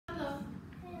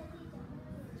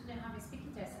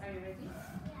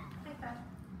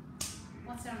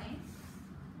What's your name?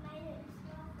 My name is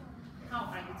Ngọc. How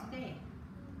are you today?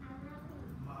 I'm happy.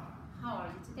 How are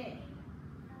you today?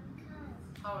 I'm kind.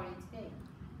 How are you today?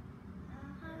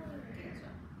 I'm hungry. Good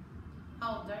job. How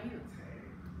old are you?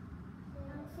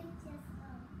 I'm 6 years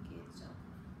old. Good job.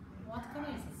 What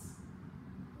color is this?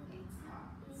 It's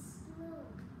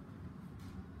blue.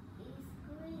 It's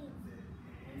green.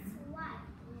 It's white.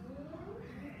 It's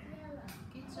yellow.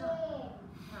 Good job.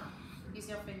 Now, use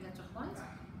your finger to point.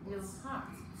 Blue heart.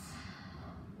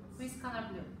 Which color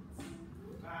blue?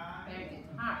 Very good.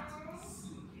 Heart.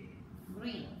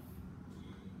 Green.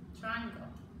 Triangle.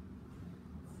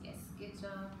 Yes, good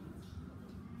job.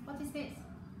 What is this?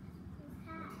 It's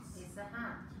hat. It's a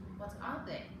hat. What are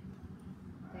they?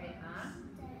 They are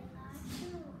There are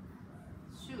shoes.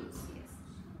 shoes. Yes.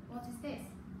 What is this?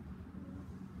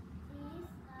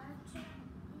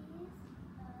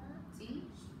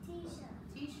 T-shirt.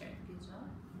 T-shirt. Good job.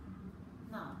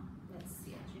 Now, let's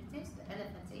see adjectives. The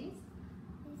elephant is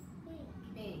It's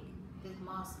big. big. The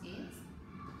mouse is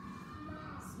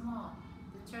Small. small.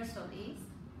 The turtle is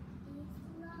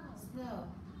It's slow. slow.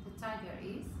 The tiger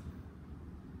is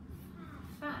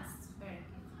Fast. fast. Very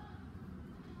good.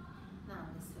 Now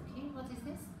let's look here. What is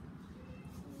this?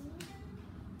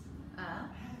 A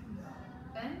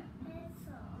pen.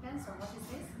 Pencil. What is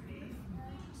this?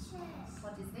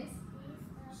 What is this?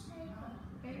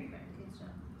 Paper. Good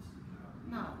job.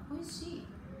 Now, who is she?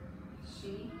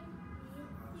 She.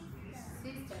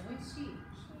 Sister. Who is she?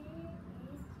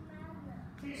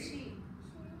 Who is she?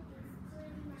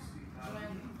 Grandma.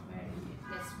 Very good.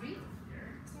 Let's read.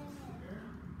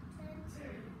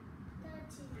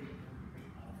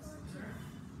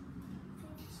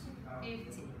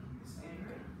 50. Very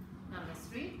good. Now let's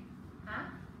read. Hat.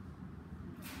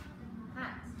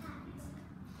 Hat.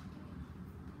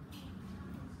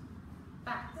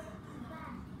 Bat.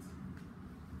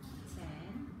 10.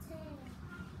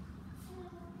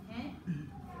 Head.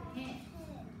 Head.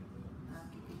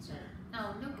 Okay, good job. Now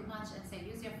look much and say,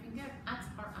 use your finger at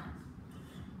or at.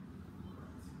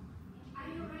 Are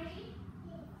you ready?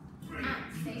 At.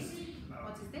 Say.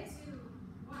 What is this?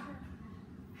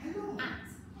 At.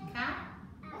 Cat.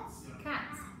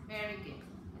 Cat. Very good.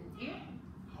 And here?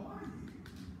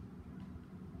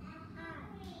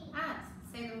 At.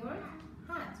 Say the word.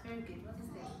 Hat. Very good. What is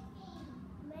this?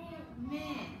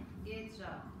 Man. Good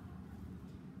job.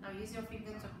 Now use your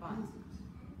finger to point.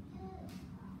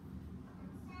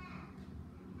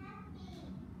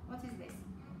 What is this?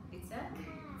 It's a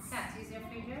cat. Use your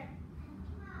finger.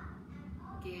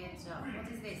 Good job.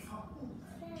 What is this?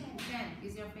 Pen.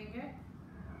 Use your finger.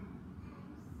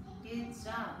 Good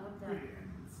job. Well done.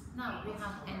 Now we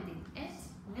have ending et,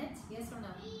 net. Yes or no?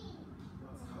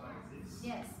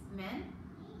 Yes. Men.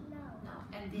 No.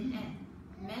 Ending en.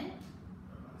 Men.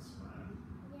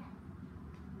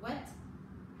 Wet.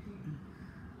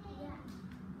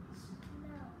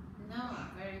 No.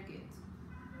 Very good.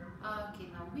 Okay.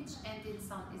 Now which ending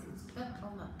sound is it? The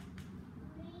or no?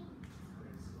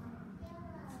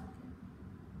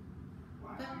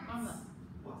 The or no?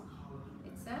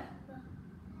 It's a.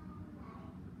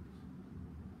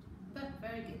 The.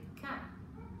 Very good. Cat.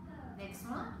 Next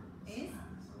one is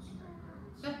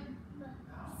the.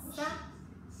 Sa.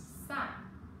 Sa.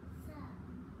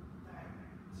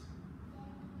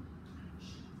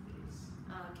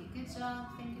 Okay, good job.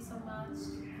 Thank you so much.